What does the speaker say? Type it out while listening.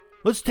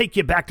Let's take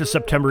you back to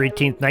September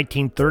 18th,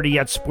 1930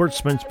 at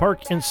Sportsman's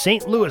Park in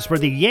St. Louis, where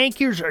the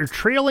Yankees are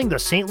trailing the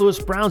St. Louis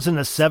Browns in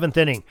the 7th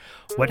inning.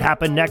 What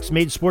happened next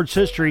made sports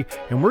history,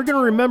 and we're going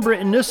to remember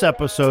it in this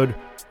episode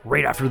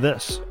right after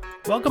this.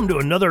 Welcome to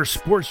another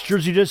Sports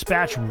Jersey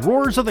Dispatch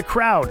Roars of the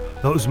Crowd.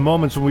 Those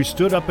moments when we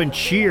stood up and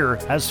cheer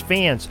as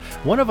fans.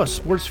 One of us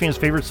sports fans'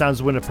 favorite sounds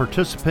is when a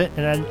participant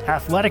in an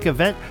athletic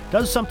event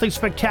does something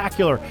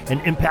spectacular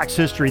and impacts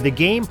history, the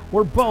game,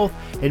 or both,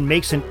 and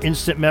makes an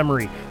instant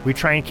memory. We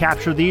try and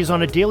capture these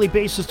on a daily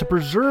basis to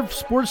preserve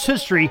sports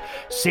history,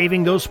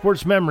 saving those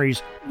sports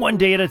memories one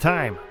day at a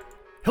time.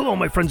 Hello,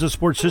 my friends of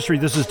sports history.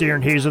 This is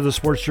Darren Hayes of the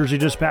Sports Jersey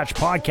Dispatch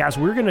podcast.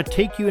 We're going to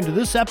take you into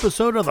this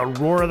episode of the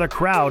Roar of the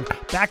Crowd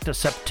back to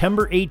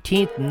September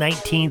 18th,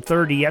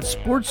 1930 at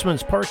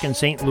Sportsman's Park in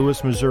St.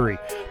 Louis, Missouri.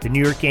 The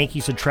New York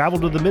Yankees had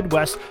traveled to the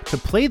Midwest to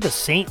play the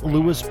St.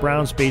 Louis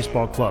Browns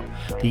baseball club.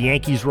 The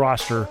Yankees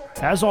roster,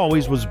 as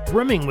always, was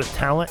brimming with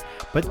talent,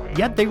 but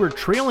yet they were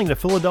trailing the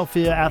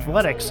Philadelphia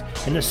Athletics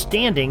in the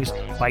standings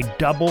by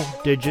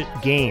double-digit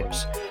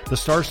games. The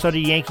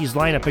star-studded Yankees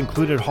lineup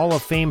included Hall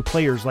of Fame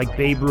players like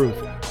Babe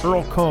Ruth,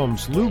 Earl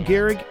Combs, Lou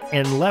Gehrig,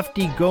 and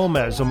Lefty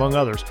Gomez, among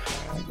others.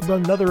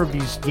 Another of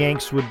these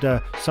Yanks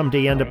would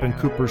someday end up in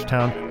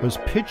Cooperstown was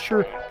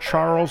pitcher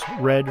Charles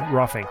Red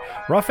Ruffing.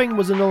 Ruffing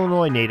was an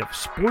Illinois native,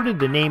 sported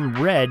the name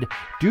Red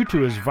due to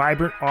his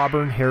vibrant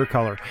auburn hair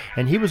color,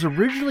 and he was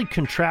originally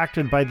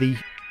contracted by the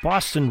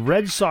Boston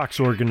Red Sox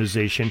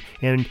organization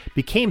and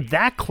became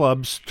that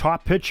club's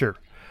top pitcher.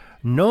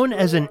 Known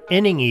as an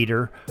inning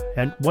eater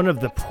and one of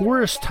the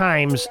poorest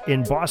times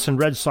in Boston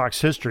Red Sox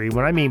history,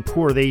 when I mean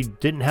poor, they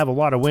didn't have a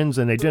lot of wins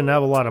and they didn't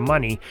have a lot of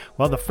money,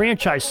 well, the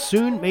franchise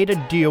soon made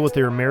a deal with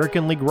their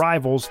American League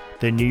rivals,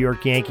 the New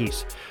York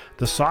Yankees.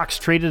 The Sox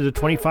traded a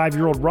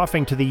 25-year-old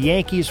Ruffing to the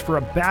Yankees for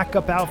a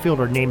backup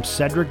outfielder named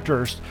Cedric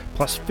Durst,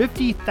 plus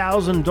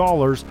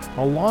 $50,000,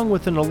 along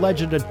with an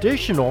alleged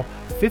additional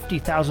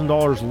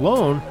 $50,000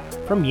 loan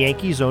from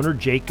Yankees owner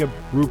Jacob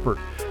Ruppert.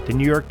 The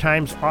New York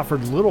Times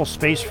offered little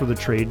space for the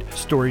trade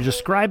story,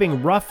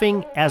 describing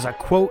Ruffing as a,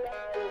 quote,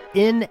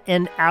 in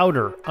and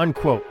outer,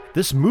 unquote.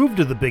 This move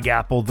to the Big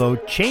Apple, though,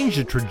 changed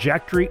the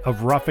trajectory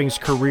of Ruffing's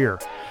career.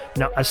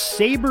 Now, a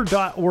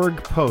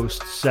SABR.org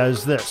post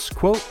says this,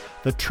 quote,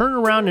 the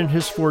turnaround in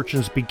his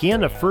fortunes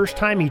began the first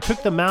time he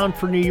took the mound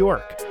for New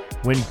York,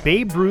 when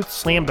Babe Ruth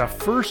slammed a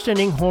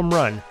first-inning home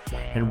run,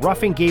 and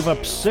Ruffing gave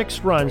up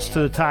 6 runs to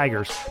the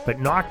Tigers, but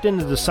knocked in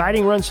the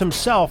deciding runs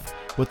himself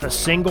with a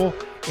single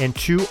and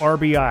 2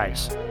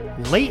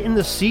 RBIs. Late in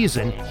the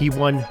season, he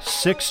won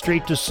 6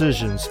 straight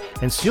decisions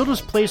and sealed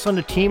his place on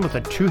the team with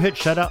a 2-hit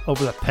shutout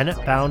over the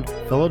pennant-bound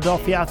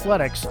Philadelphia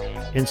Athletics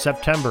in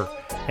September,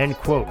 end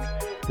quote.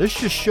 This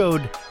just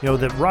showed,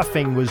 that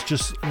Ruffing was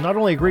just not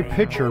only a great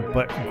pitcher,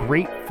 but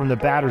great from the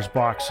batter's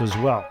box as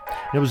well.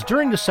 And it was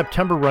during the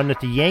September run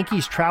that the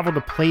Yankees traveled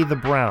to play the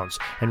Browns,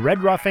 and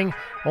Red Ruffing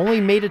only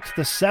made it to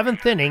the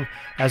 7th inning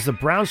as the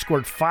Browns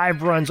scored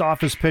 5 runs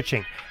off his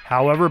pitching.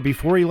 However,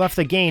 before he left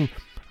the game,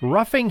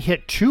 Ruffing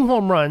hit 2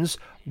 home runs.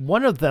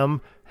 One of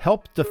them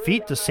helped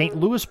defeat the St.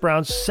 Louis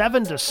Browns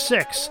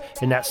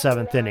 7-6 in that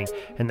 7th inning.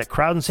 And the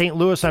crowd in St.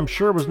 Louis, I'm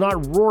sure, was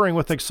not roaring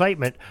with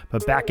excitement.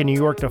 But back in New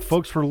York, the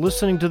folks were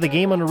listening to the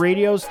game on the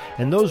radios,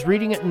 and those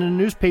reading it in the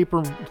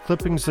newspaper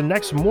clippings the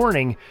next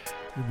morning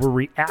were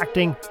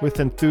reacting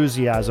with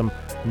enthusiasm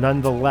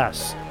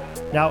nonetheless.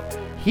 Now,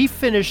 he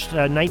finished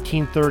the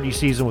 1930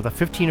 season with a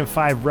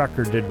 15-5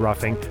 record, did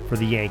Ruffing, for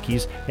the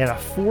Yankees, and a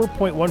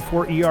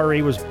 4.14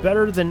 ERA was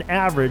better than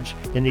average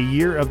in the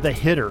year of the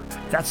hitter.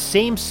 That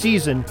same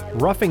season,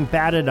 Ruffing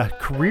batted a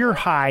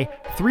career-high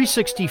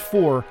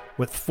 .364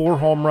 with 4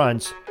 home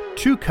runs,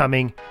 2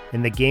 coming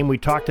in the game we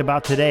talked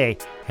about today,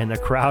 and the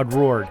crowd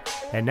roared.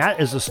 And that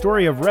is the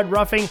story of Red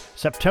Ruffing,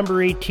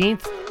 September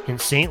 18th in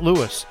St.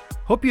 Louis.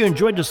 Hope you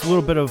enjoyed this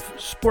little bit of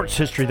sports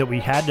history that we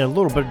had in a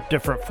little bit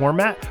different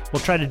format.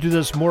 We'll try to do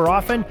this more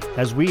often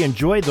as we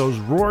enjoy those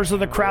roars of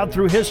the crowd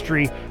through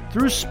history,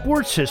 through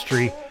sports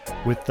history,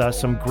 with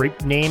some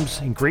great names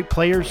and great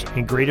players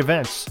and great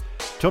events.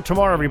 Till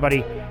tomorrow,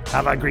 everybody,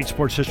 have a great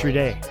sports history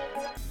day.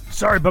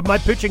 Sorry, but my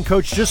pitching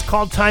coach just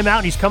called timeout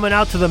and he's coming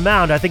out to the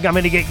mound. I think I'm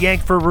going to get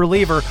yanked for a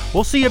reliever.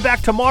 We'll see you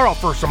back tomorrow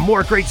for some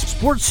more great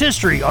sports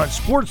history on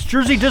Sports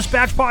Jersey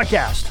Dispatch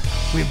Podcast.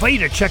 We invite you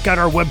to check out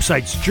our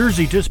websites,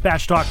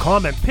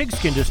 jerseydispatch.com and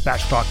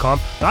pigskindispatch.com.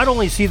 Not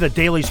only see the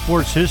daily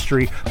sports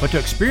history, but to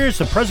experience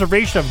the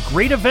preservation of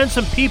great events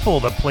and people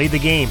that play the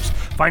games.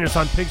 Find us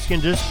on Pigskin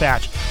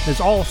Dispatch. It's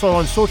also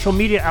on social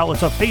media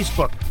outlets of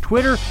Facebook,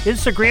 Twitter,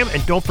 Instagram,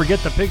 and don't forget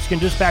the Pigskin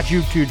Dispatch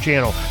YouTube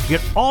channel to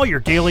get all your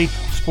daily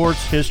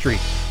sports history.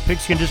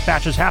 Pigskin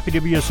Dispatch is happy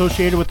to be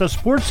associated with the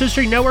Sports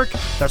History Network,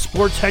 the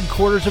sports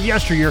headquarters of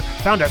yesteryear,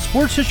 found at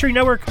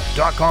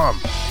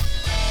sportshistorynetwork.com.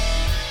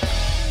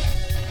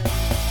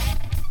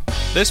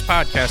 This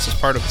podcast is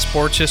part of the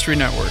Sports History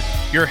Network,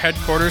 your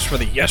headquarters for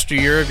the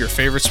yesteryear of your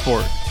favorite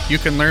sport. You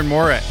can learn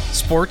more at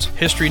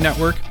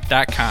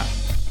sportshistorynetwork.com.